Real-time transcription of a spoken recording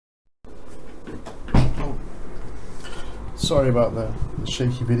sorry about the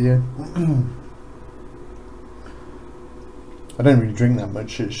shaky video. I don't really drink that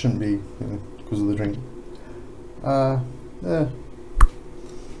much. It shouldn't be, because of the drink. Yeah.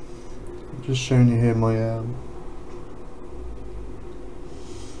 Just showing you here my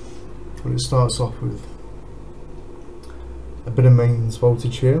well, it starts off with a bit of mains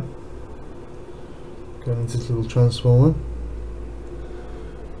voltage here, going into this little transformer,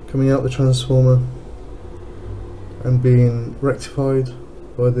 coming out the transformer and being rectified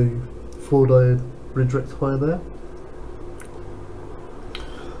by the 4-diode bridge rectifier there.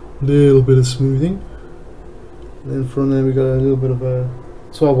 Little bit of smoothing, and then from there we got a little bit of a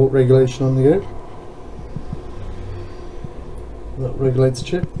 12 volt regulation on the go. That regulator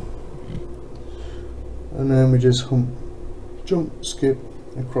chip, and then we just jump skip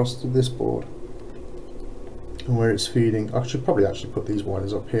across to this board, and where it's feeding. I should probably actually put these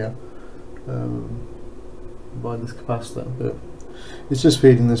wires up here by this capacitor, but it's just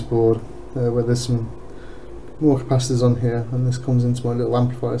feeding this board where there's some more capacitors on here, and this comes into my little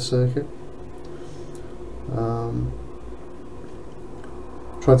amplifier circuit.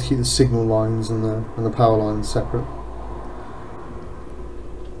 Try to keep the signal lines and the power lines separate.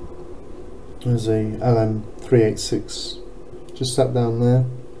 There's a LM386 just sat down there.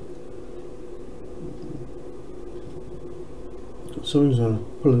 So I'm just gonna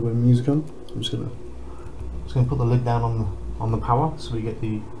put a little bit of music on. I'm just gonna put the lid down on the power so we get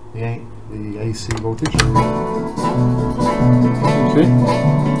the AC voltage. Okay.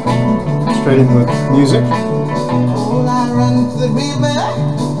 Straight in with music. Oh, I ran to the river.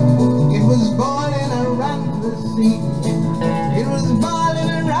 It was boiling around the sea. It was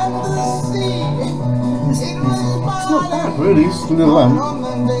boiling around the sea. It was boiling. It's not bad, really. It's a little lamp.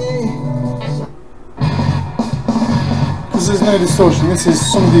 Because there's no distortion.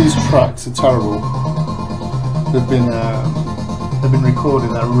 Some of these tracks are terrible. They've been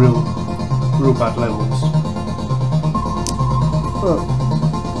recorded at real bad levels. But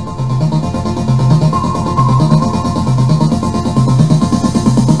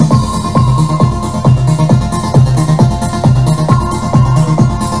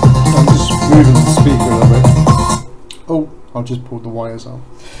I'm just moving the speaker a little bit. Oh, I've just pulled the wires out.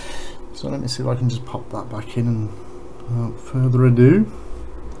 So let me see if I can just pop that back in, and without further ado,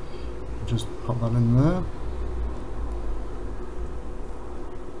 just pop that in there.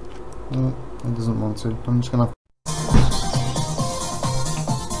 No, it doesn't want to. I'm just gonna have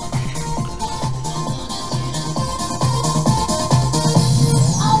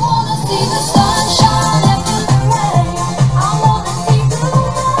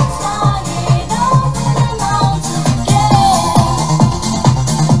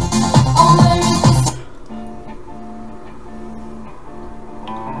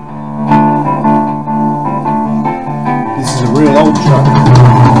this is a real old track.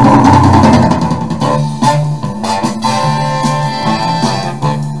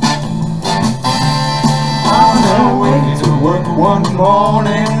 One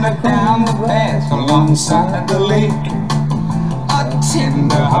morning down the path alongside the lake, a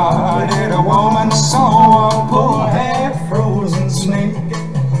tender-hearted woman saw a poor half-frozen snake.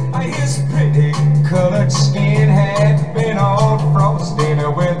 His pretty colored skin had been all frosted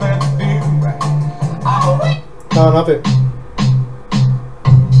with a dew. Can't have it.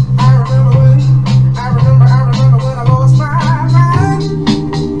 I remember when I lost my mind.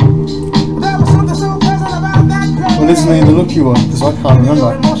 There was something so pleasant about that place. Well, isn't he the lucky one? Because I can't remember. I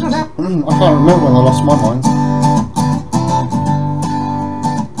can't remember when I lost my mind.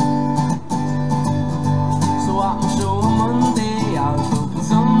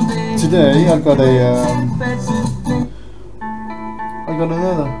 Today I got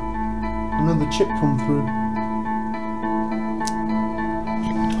another chip come through.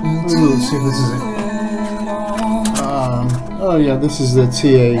 Ooh, let's see if this is it. Oh yeah, this is the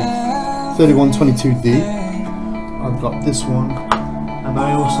TA3122D. I've got this one, and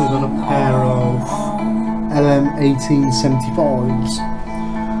I also got a pair of LM386 Amps.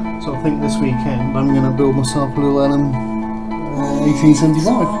 So I think this weekend I'm going to build myself a little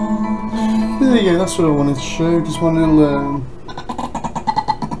LM386. There you go, that's what I wanted to show. Just one little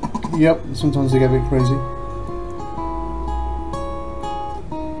yep, sometimes they get a bit crazy.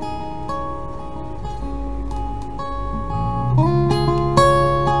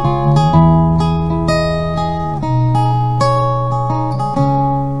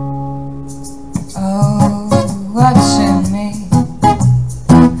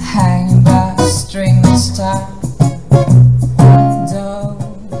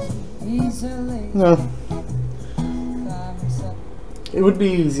 No. It would be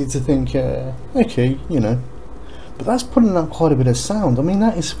easy to think, okay, you know, but that's putting out quite a bit of sound. I mean,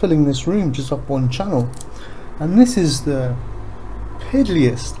 that is filling this room just off one channel, and this is the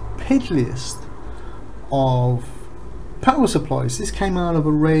piddliest of power supplies. This came out of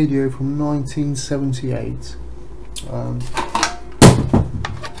a radio from 1978.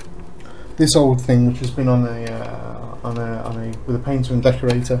 This old thing, which has been on a with a painter and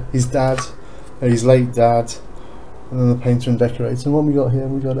decorator, his dad, his late dad, and then the painter and decorator. And what we got here,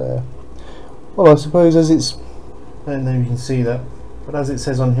 we got a, well, I suppose as it's, I don't know if you can see that, but as it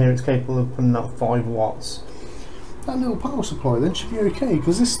says on here, it's capable of putting out 5 watts. That little power supply then should be okay,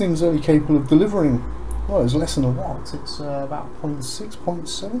 because this thing's only capable of delivering, well, it's less than a watt. It's about 0.6,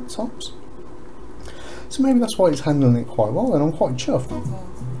 0.7 tops. So maybe that's why it's handling it quite well, and I'm quite chuffed.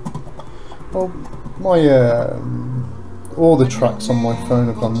 Well, my all the tracks on my phone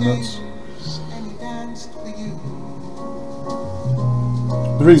have gone nuts.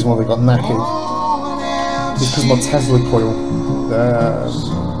 The reason why they got knackered is because my Tesla coil,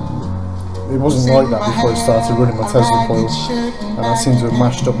 it wasn't like that before I started running my Tesla coil, and I seem to have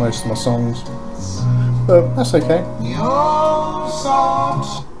mashed up most of my songs. But that's okay.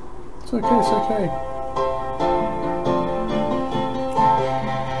 It's okay, it's okay.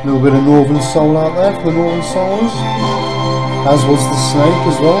 A little bit of Northern Soul out there for the Northern Souls, as was the Snake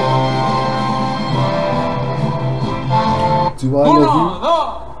as well. Do I love you?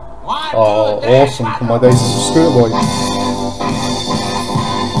 Oh, awesome, from my days as a scooter boy.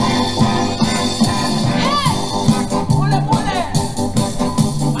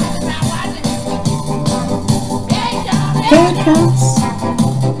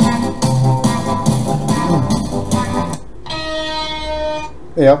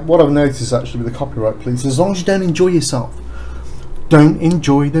 Yeah, what I've noticed actually with the copyright police, as long as you don't enjoy yourself, don't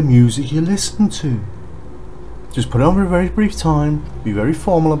enjoy the music you listen to. Just put it on for a very brief time, be very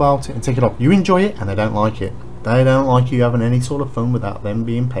formal about it, and take it off. You enjoy it and they don't like it. They don't like you having any sort of fun without them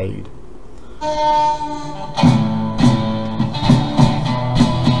being paid.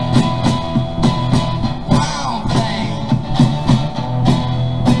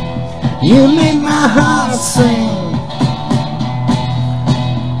 You make my heart sing.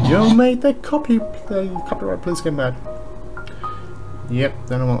 You made the copyright police get mad. Yep,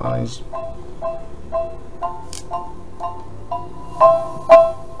 don't know what that is.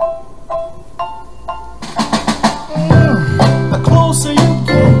 The closer you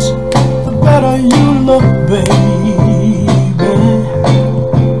get, the better you look, baby.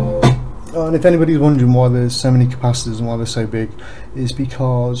 And if anybody's wondering why there's so many capacitors and why they're so big, it's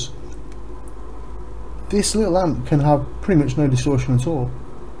because this little amp can have pretty much no distortion at all.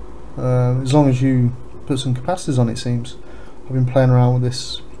 As long as you put some capacitors on, it seems. I've been playing around with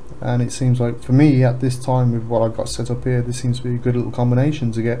this, and it seems like for me at this time with what I've got set up here, this seems to be a good little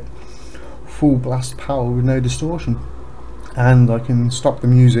combination to get full blast power with no distortion. And I can stop the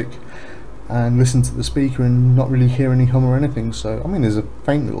music and listen to the speaker and not really hear any hum or anything. So I mean, there's a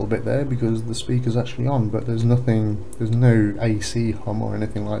faint little bit there because the speaker's actually on, but there's nothing, there's no AC hum or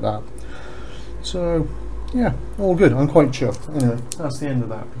anything like that. So yeah, all good. I'm quite chuffed. Anyway, that's the end of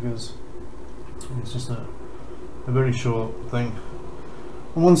that because it's just a very short thing.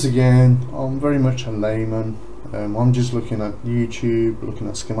 And once again, I'm very much a layman. I'm just looking at YouTube, looking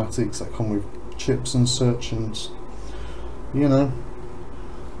at schematics that come with chips and such, and you know,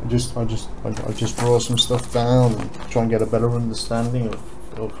 I just draw some stuff down and try and get a better understanding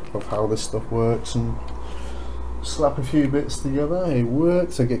of how this stuff works, and slap a few bits together. It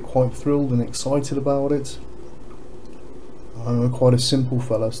works. I get quite thrilled and excited about it. I'm quite a simple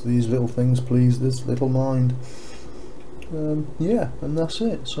fella, so these little things please this little mind. Yeah, and that's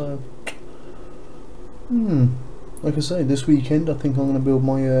it. So like I say, this weekend I think I'm going to build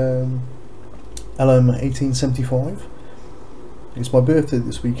my LM386. It's my birthday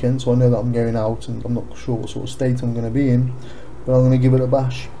this weekend, so I know that I'm going out, and I'm not sure what sort of state I'm going to be in, but I'm going to give it a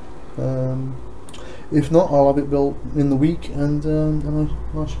bash. If not, I'll have it built in the week, and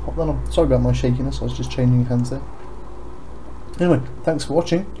I should pop that on. Sorry about my shakiness, I was just changing hands there. Anyway, thanks for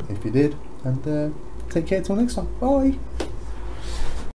watching, if you did, and take care till next time. Bye!